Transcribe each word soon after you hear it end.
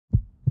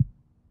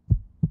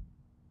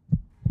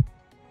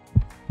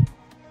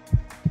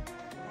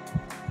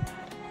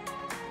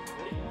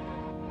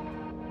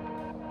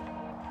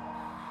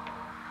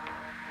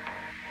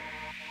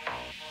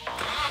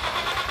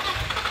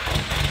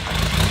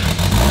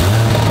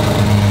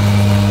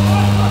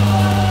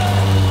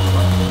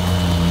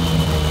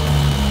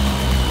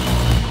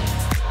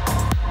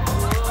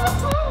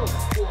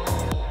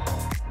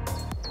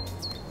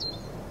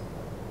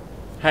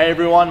Hey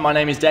everyone, my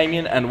name is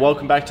Damjan and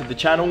welcome back to the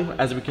channel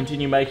as we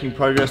continue making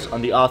progress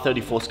on the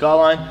R34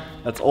 Skyline.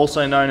 That's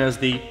also known as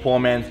the poor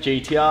man's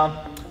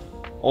GTR,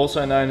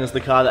 also known as the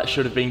car that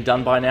should have been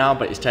done by now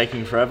but is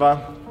taking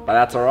forever, but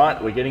that's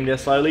alright, we're getting there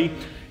slowly.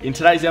 In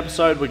today's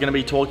episode, we're going to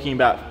be talking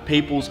about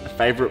people's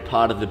favorite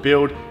part of the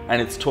build,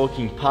 and it's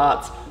talking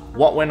parts,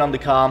 what went on the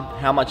car,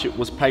 how much it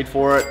was paid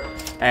for it,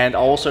 and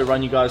I'll also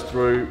run you guys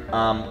through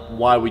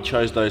why we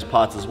chose those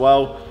parts as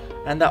well,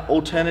 and that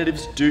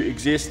alternatives do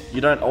exist.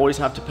 You don't always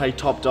have to pay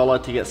top dollar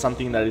to get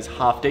something that is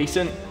half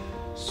decent.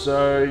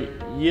 So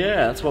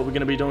yeah, that's what we're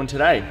going to be doing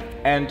today,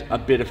 and a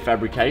bit of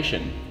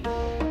fabrication.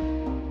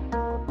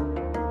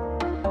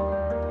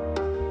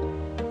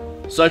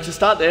 So to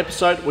start the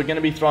episode, we're going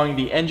to be throwing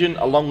the engine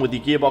along with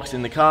the gearbox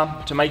in the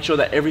car to make sure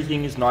that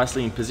everything is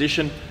nicely in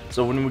position.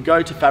 So when we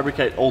go to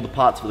fabricate all the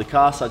parts for the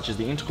car, such as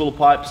the intercooler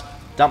pipes,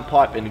 dump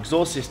pipe and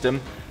exhaust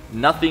system,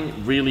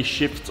 nothing really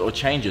shifts or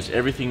changes.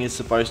 Everything is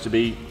supposed to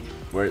be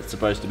where it's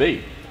supposed to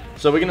be.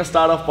 So we're going to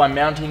start off by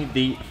mounting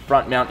the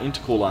front mount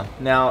intercooler.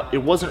 Now, it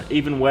wasn't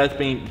even worth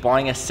me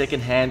buying a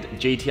second-hand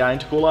GTR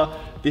intercooler.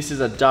 This is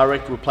a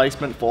direct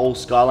replacement for all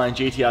Skyline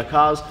GTR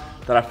cars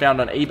that I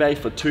found on eBay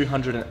for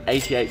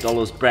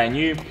 $288 brand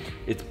new.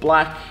 It's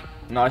black,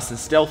 nice and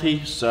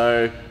stealthy,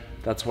 so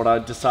that's what I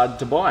decided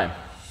to buy.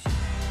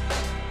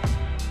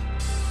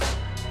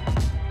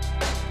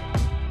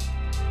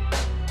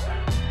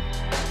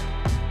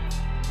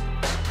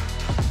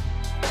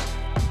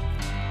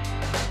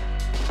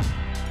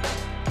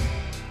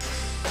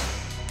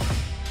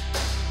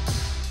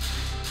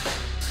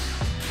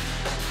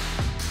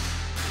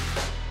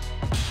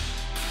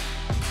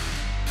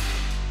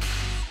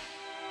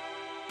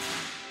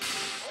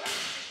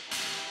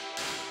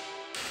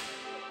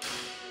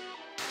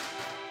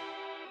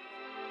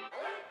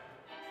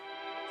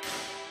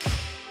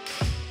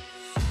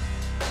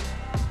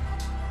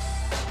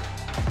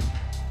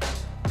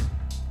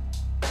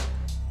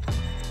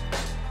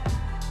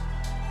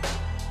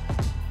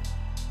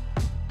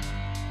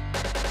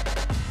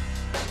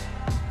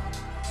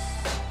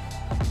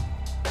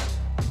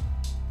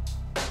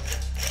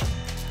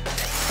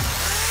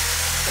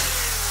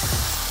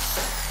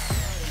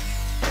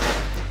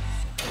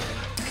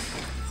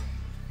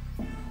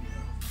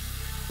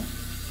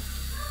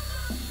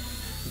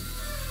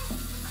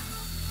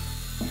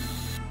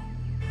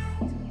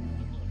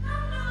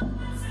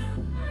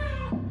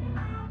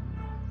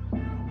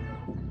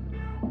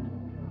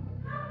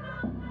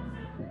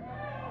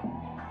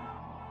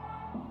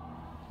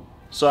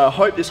 So I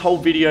hope this whole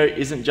video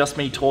isn't just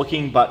me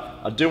talking, but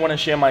I do want to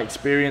share my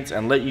experience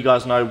and let you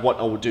guys know what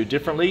I would do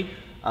differently.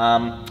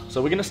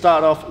 So we're going to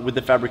start off with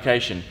the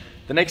fabrication.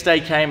 The next day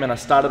came and I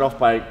started off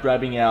by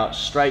grabbing our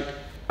straight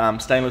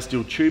stainless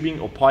steel tubing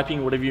or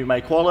piping, whatever you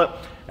may call it,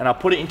 and I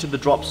put it into the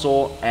drop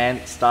saw and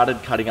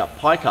started cutting up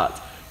pie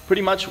cuts.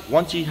 Pretty much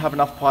once you have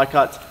enough pie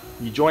cuts,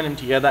 you join them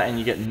together and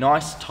you get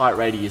nice tight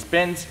radius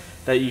bends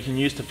that you can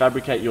use to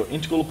fabricate your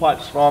intercooler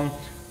pipes from,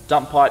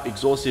 dump pipe,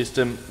 exhaust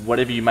system,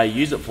 whatever you may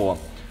use it for.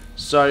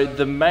 So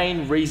the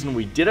main reason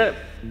we did it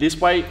this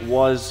way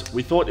was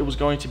we thought it was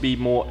going to be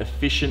more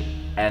efficient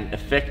and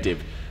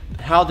effective.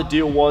 How the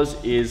deal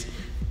was is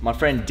my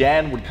friend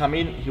Dan would come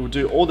in, he would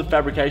do all the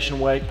fabrication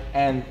work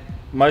and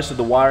most of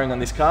the wiring on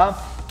this car,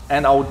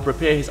 and I would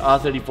prepare his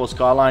R34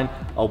 Skyline,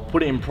 I'll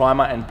put it in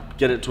primer and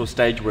get it to a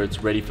stage where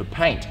it's ready for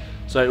paint.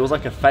 So it was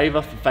like a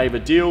favor for favor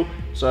deal.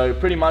 So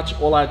pretty much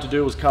all I had to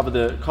do was cover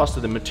the cost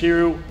of the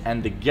material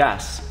and the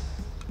gas.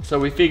 So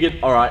we figured,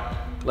 all right,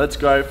 let's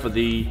go for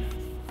the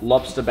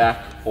lobster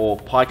back or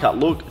pie cut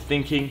look,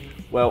 thinking,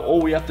 well,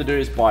 all we have to do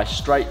is buy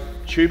straight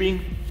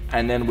tubing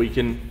and then we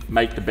can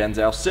make the bends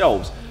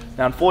ourselves.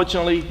 Now,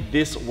 unfortunately,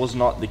 this was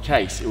not the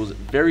case. It was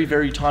very,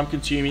 very time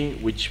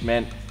consuming, which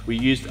meant we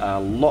used a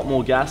lot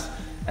more gas.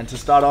 And to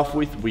start off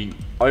with, we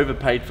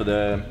overpaid for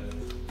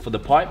the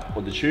pipe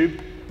or the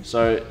tube.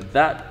 So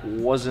that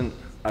wasn't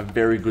a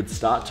very good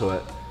start to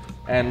it.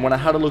 And when I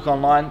had a look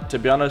online, to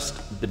be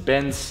honest, the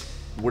bends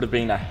would have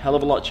been a hell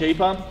of a lot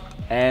cheaper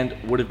and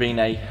would have been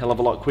a hell of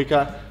a lot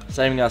quicker,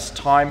 saving us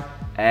time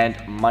and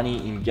money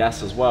in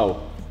gas as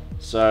well.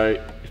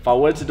 So if I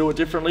were to do it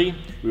differently,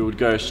 we would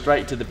go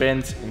straight to the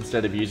bends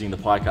instead of using the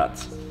pie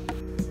cuts.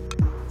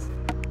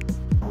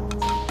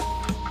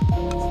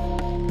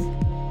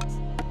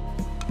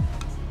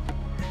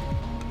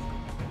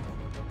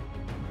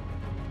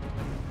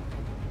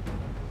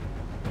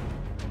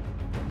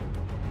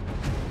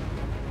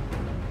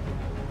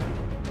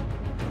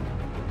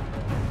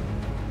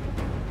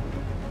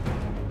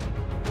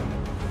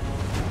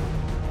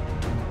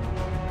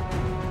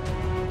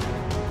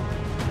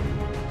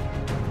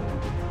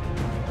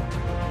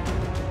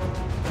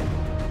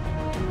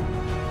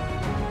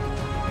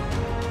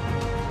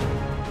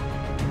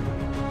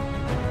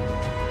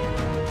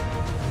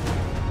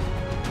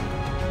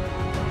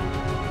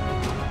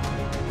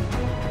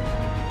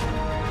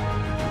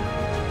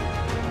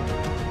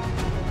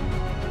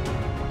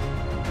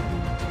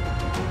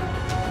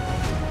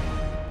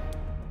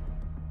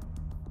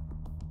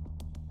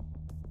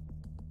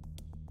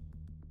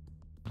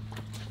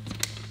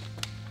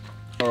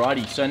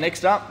 Alrighty, so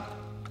next up,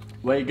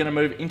 we're gonna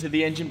move into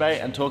the engine bay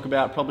and talk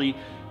about probably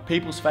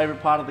people's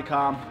favorite part of the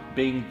car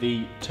being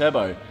the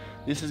turbo.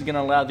 This is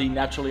gonna allow the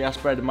naturally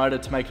aspirated motor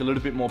to make a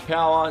little bit more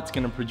power. It's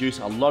gonna produce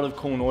a lot of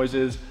cool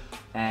noises.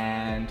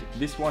 And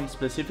this one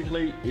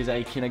specifically is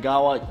a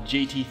Kinagawa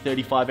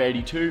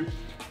GT3582.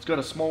 It's got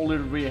a small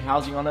little rear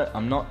housing on it.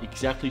 I'm not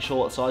exactly sure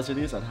what size it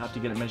is. I'd have to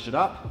get it measured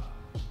up.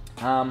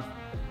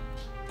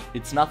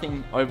 It's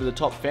nothing over the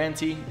top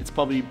fancy. It's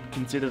probably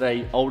considered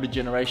a older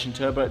generation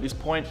turbo at this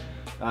point.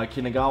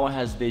 Kinagawa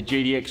has their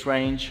GDX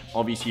range.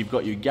 Obviously you've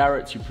got your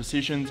Garretts, your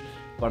Precisions,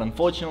 but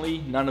unfortunately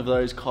none of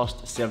those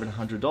cost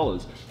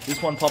 $700.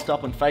 This one popped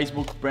up on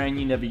Facebook, brand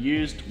new, never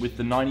used, with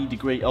the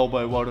 90-degree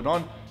elbow welded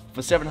on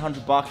for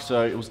 $700,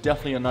 so it was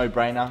definitely a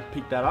no-brainer.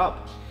 Pick that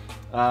up.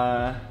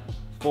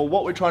 For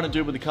what we're trying to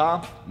do with the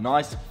car,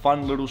 nice,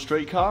 fun little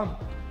street car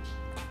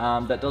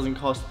that doesn't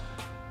cost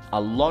a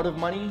lot of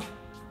money.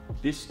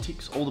 This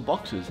ticks all the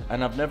boxes,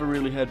 and I've never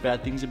really heard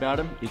bad things about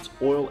them. It's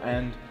oil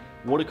and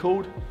water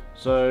cooled,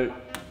 so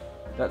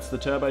that's the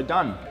turbo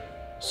done.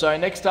 So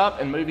next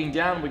up, and moving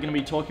down, we're going to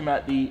be talking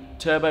about the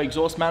turbo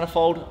exhaust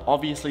manifold.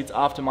 Obviously it's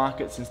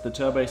aftermarket since the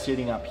turbo is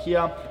sitting up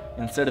here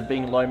instead of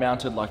being low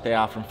mounted like they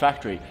are from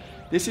factory.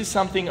 This is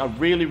something I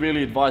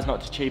really advise not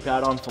to cheap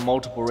out on for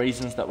multiple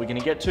reasons that we're going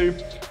to get to,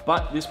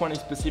 but this one is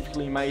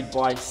specifically made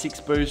by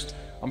 6Boost.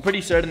 I'm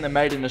pretty certain they're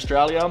made in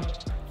Australia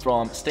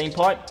from Steam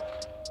Pipe.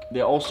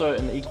 They're also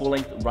an equal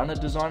length runner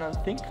design, I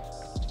think.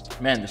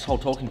 Man, this whole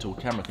talking to a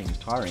camera thing is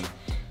tiring.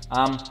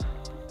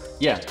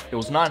 Yeah, it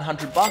was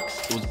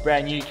 $900. It was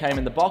brand new, came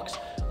in the box.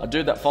 A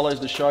dude that follows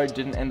the show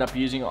didn't end up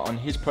using it on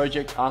his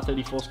project,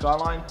 R34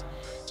 Skyline.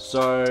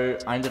 So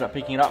I ended up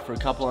picking it up for a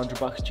couple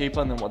 $100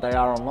 cheaper than what they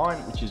are online,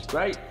 which is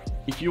great.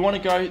 If you want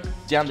to go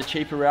down the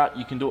cheaper route,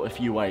 you can do it a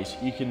few ways.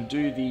 You can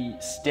do the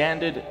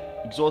standard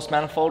exhaust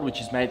manifold,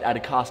 which is made out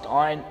of cast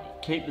iron.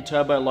 Keep the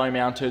turbo low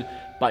mounted,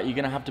 but you're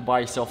going to have to buy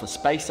yourself a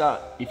spacer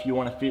if you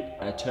want to fit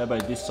a turbo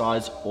this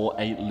size or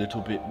a little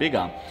bit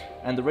bigger.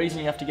 And the reason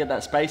you have to get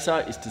that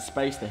spacer is to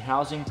space the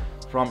housing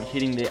from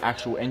hitting the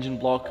actual engine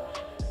block.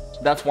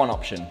 That's one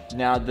option.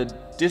 Now the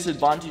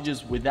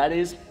disadvantages with that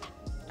is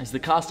the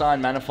cast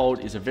iron manifold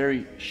is a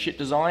very shit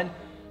design.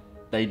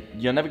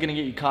 You're never going to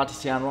get your car to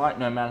sound right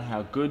no matter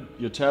how good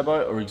your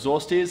turbo or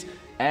exhaust is,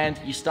 and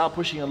you start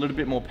pushing a little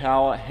bit more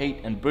power,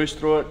 heat and boost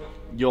through it,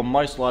 you're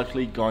most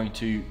likely going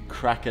to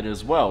crack it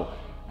as well.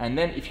 And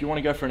then if you want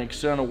to go for an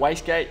external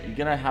wastegate, you're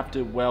going to have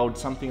to weld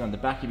something on the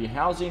back of your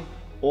housing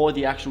or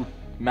the actual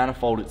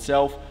manifold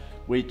itself,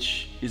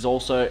 which is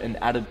also an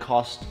added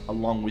cost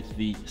along with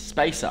the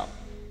spacer.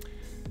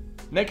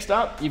 Next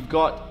up, you've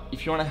got,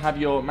 if you want to have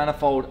your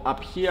manifold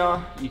up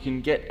here, you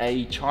can get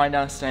a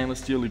China stainless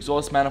steel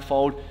exhaust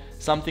manifold.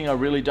 Something I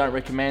really don't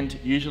recommend.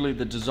 Usually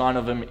the design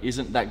of them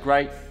isn't that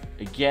great.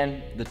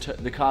 Again,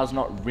 the car's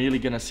not really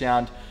going to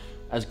sound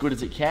as good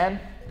as it can.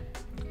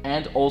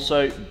 And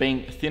also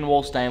being thin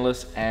wall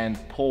stainless and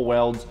poor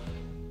welds,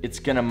 it's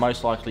going to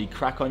most likely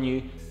crack on you.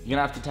 You're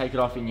going to have to take it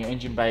off in your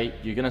engine bay.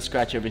 You're going to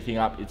scratch everything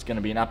up. It's going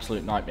to be an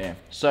absolute nightmare.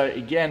 So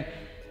again,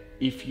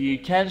 if you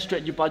can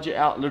stretch your budget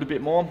out a little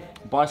bit more,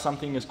 buy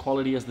something as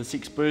quality as the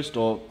 6Boost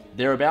or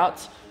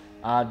thereabouts.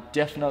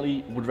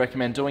 Definitely would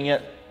recommend doing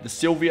it. The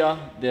Silvia,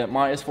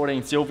 my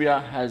S14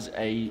 Silvia has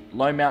a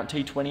low mount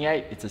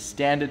T28. It's a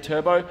standard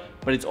turbo,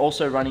 but it's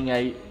also running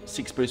a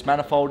 6Boost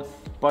manifold.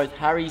 Both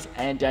Harry's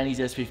and Danny's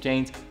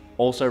S15s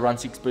also run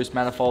 6Boost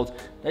manifolds.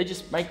 They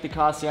just make the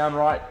car sound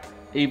right,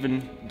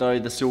 even though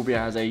the Silvia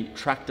has a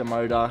tractor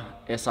motor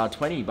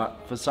SR20,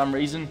 but for some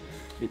reason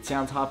it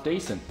sounds half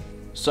decent.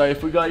 So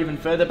if we go even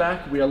further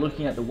back, we are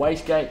looking at the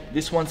wastegate.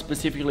 This one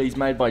specifically is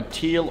made by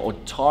Teal or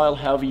Tile,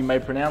 however you may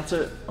pronounce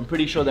it. I'm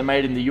pretty sure they're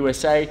made in the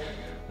USA.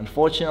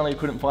 Unfortunately, I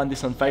couldn't find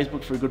this on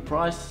Facebook for a good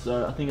price,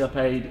 so I think I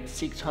paid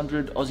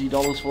 600 Aussie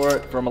dollars for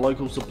it from a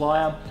local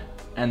supplier.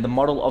 And the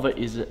model of it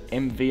is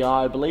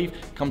MVI, I believe.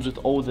 Comes with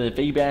all the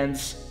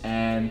V-bands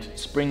and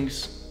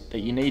springs that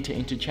you need to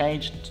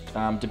interchange,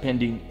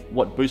 depending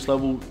what boost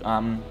level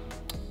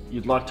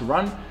you'd like to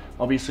run.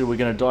 Obviously, we're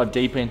going to dive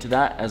deeper into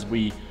that as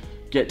we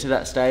get to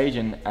that stage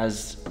and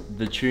as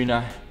the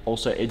tuner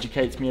also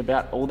educates me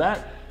about all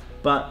that.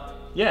 But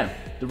yeah,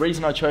 the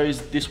reason I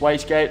chose this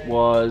wastegate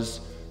was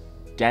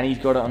Danny's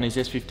got it on his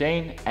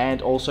S15,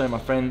 and also my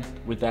friend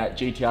with that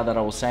GTR that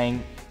I was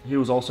saying, he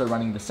was also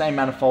running the same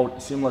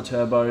manifold, similar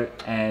turbo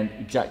and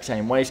exact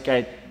same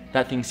wastegate.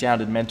 That thing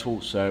sounded mental,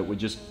 so we're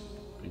just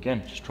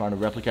trying to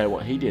replicate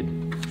what he did.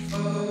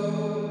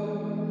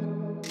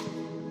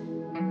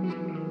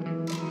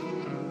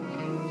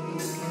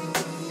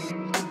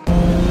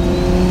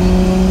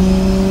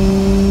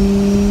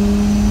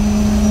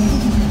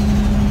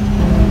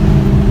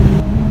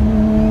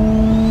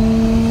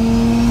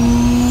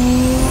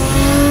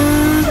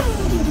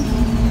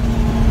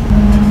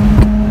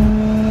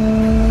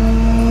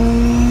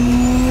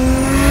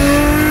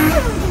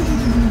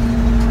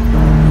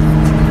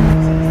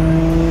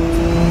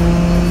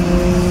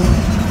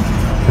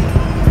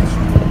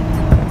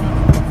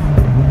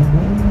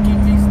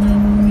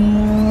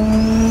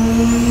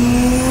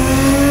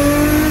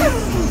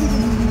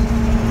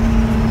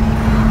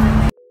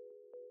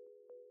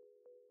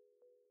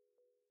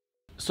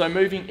 So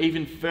moving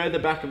even further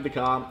back of the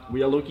car,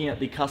 we are looking at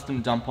the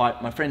custom dump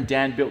pipe. My friend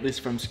Dan built this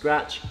from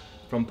scratch,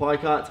 from pie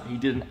cuts. He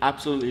did an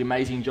absolutely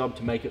amazing job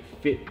to make it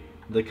fit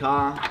the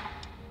car.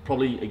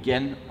 Probably,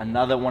 again,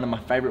 another one of my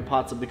favorite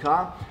parts of the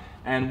car.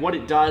 And what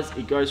it does,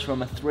 it goes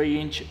from a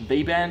 3-inch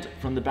V-band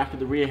from the back of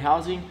the rear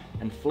housing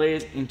and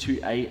flares into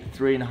a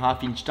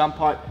 3.5-inch dump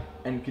pipe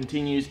and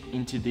continues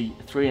into the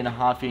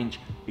 3.5-inch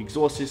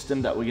exhaust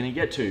system that we're gonna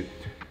get to.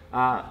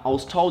 I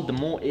was told the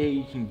more air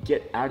you can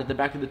get out of the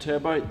back of the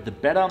turbo, the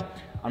better.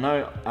 I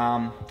know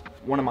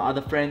one of my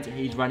other friends,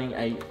 he's running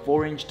a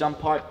 4-inch dump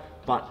pipe,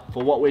 but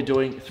for what we're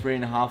doing,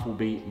 3.5 will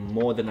be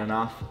more than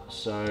enough.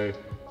 So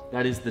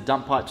that is the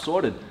dump pipe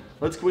sorted.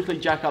 Let's quickly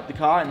jack up the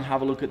car and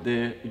have a look at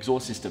the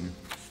exhaust system.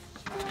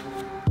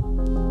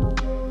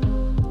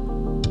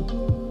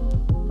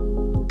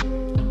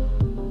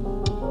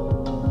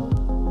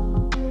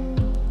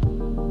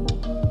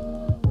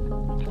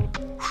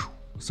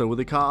 So with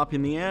the car up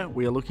in the air,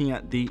 we are looking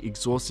at the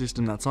exhaust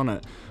system that's on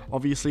it.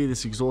 Obviously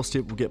this exhaust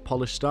tip will get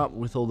polished up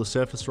with all the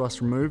surface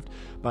rust removed,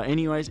 but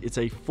anyways, it's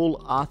a full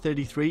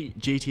R33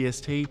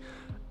 GTST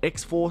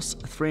X-Force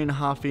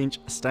 3.5-inch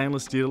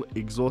stainless steel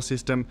exhaust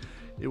system.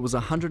 It was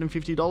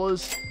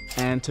 $150,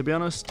 and to be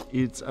honest,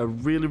 it's a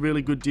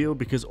really good deal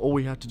because all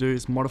we have to do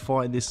is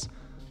modify this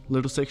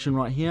little section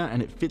right here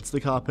and it fits the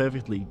car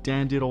perfectly.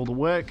 Dan did all the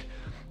work.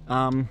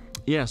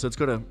 Yeah, so it's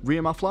got a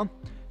rear muffler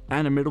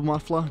and a middle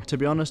muffler. To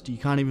be honest, you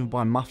can't even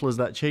buy mufflers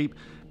that cheap,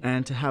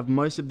 and to have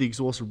most of the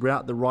exhaust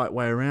route the right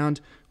way around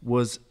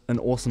was an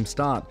awesome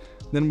start.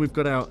 Then we've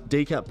got our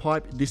decap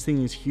pipe. This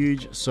thing is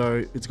huge,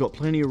 so it's got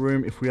plenty of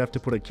room if we have to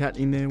put a cat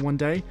in there one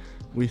day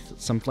with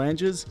some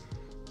flanges.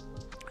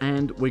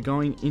 And we're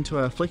going into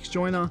our flex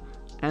joiner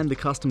and the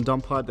custom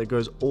dump pipe that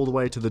goes all the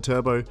way to the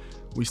turbo.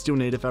 We still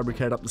need to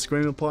fabricate up the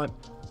screamer pipe,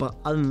 but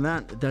other than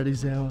that, that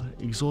is our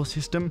exhaust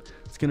system.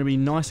 It's gonna be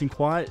nice and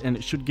quiet, and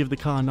it should give the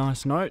car a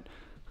nice note.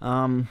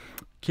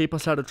 Keep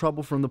us out of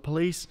trouble from the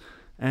police,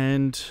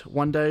 and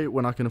one day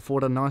when I can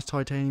afford a nice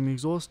titanium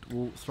exhaust,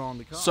 we'll throw on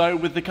the car. So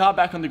with the car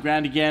back on the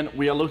ground again,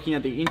 we are looking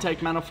at the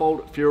intake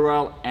manifold, fuel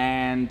rail,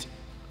 and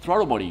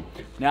throttle body.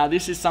 Now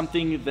this is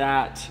something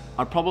that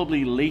I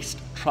probably least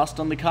trust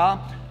on the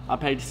car. I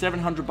paid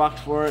 $700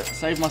 for it,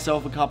 saved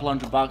myself a couple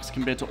 $100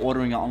 compared to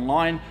ordering it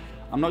online.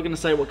 I'm not gonna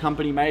say what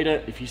company made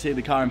it. If you see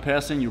the car in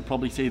person, you'll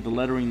probably see the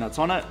lettering that's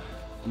on it.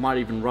 I might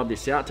even rub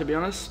this out, to be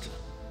honest.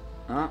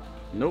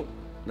 Nope,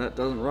 that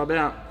doesn't rub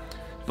out.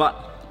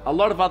 But a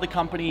lot of other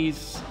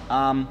companies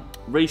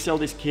resell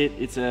this kit.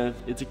 It's a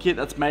kit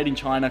that's made in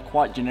China,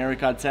 quite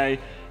generic, I'd say.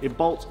 It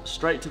bolts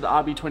straight to the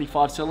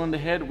RB25 cylinder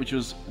head, which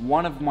was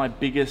one of my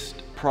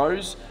biggest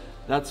pros.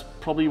 That's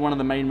probably one of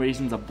the main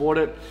reasons I bought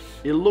it.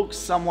 It looks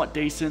somewhat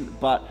decent,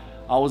 but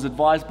I was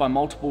advised by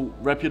multiple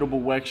reputable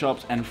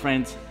workshops and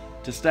friends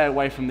to stay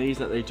away from these,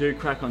 that they do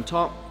crack on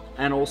top,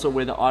 and also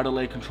where the idle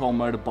air control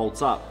motor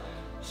bolts up.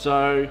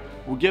 So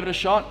we'll give it a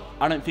shot.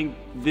 I don't think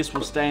this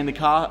will stay in the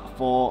car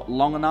for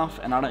long enough,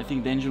 and I don't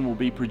think the engine will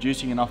be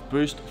producing enough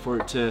boost for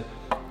it to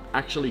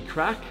actually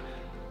crack.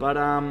 But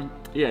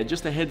yeah,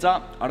 just a heads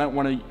up, I don't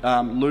want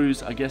to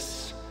lose, I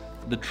guess,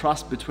 the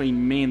trust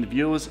between me and the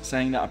viewers,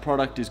 saying that a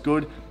product is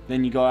good,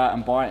 then you go out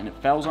and buy it and it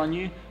fails on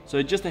you.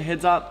 So just a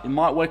heads up, it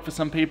might work for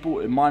some people,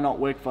 it might not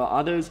work for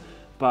others,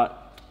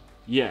 but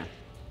yeah.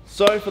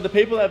 So for the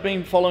people that have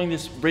been following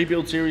this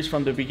rebuild series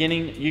from the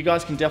beginning, you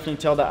guys can definitely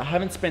tell that I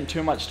haven't spent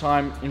too much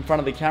time in front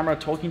of the camera,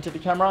 talking to the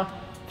camera,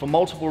 for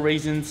multiple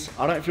reasons.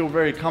 I don't feel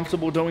very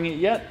comfortable doing it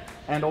yet.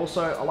 And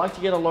also, I like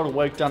to get a lot of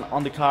work done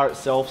on the car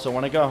itself, so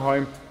when I go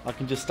home, I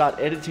can just start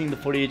editing the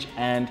footage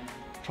and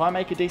try and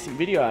make a decent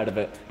video out of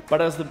it. But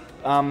as the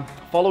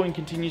following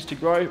continues to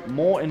grow,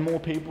 more and more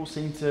people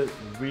seem to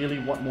really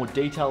want more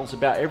details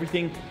about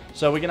everything.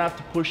 So we're gonna have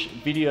to push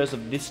videos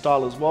of this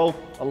style as well,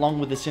 along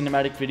with the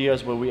cinematic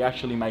videos where we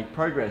actually make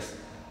progress.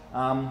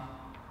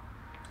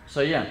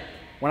 So yeah,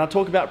 when I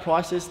talk about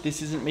prices,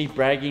 this isn't me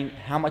bragging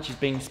how much is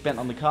being spent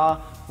on the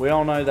car. We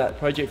all know that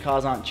project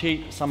cars aren't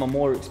cheap, some are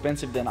more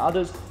expensive than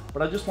others,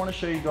 but I just want to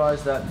show you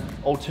guys that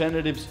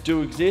alternatives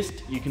do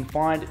exist. You can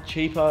find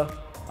cheaper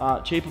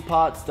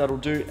parts that'll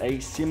do a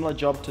similar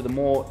job to the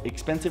more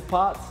expensive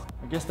parts.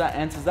 I guess that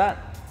answers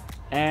that.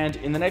 And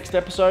in the next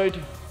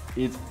episode,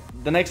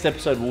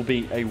 will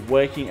be a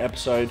working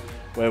episode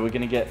where we're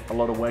going to get a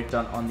lot of work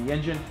done on the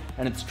engine,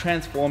 and it's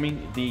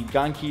transforming the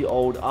gunky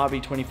old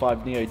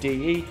RB25 Neo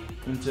DE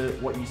into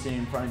what you see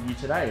in front of you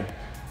today.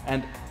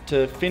 And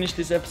to finish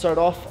this episode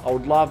off, I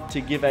would love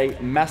to give a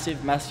massive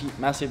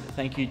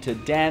thank you to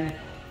Dan.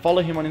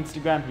 Follow him on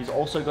Instagram. He's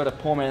also got a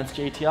poor man's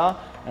GTR,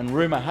 and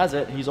rumor has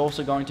it he's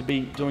also going to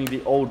be doing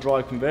the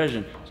all-drive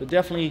conversion. So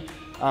definitely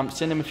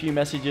send him a few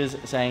messages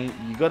saying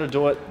you got to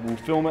do it, we'll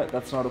film it,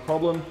 that's not a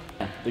problem.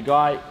 The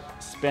guy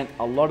spent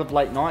a lot of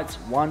late nights,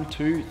 1,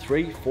 2,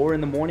 3, 4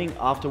 in the morning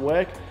after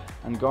work,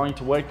 and going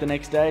to work the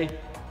next day,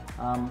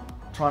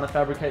 trying to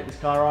fabricate this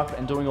car up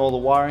and doing all the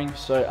wiring.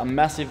 So a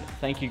massive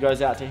thank you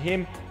goes out to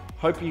him.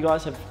 Hope you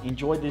guys have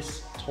enjoyed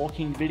this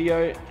talking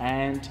video,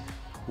 and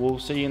we'll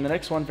see you in the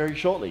next one very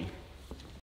shortly.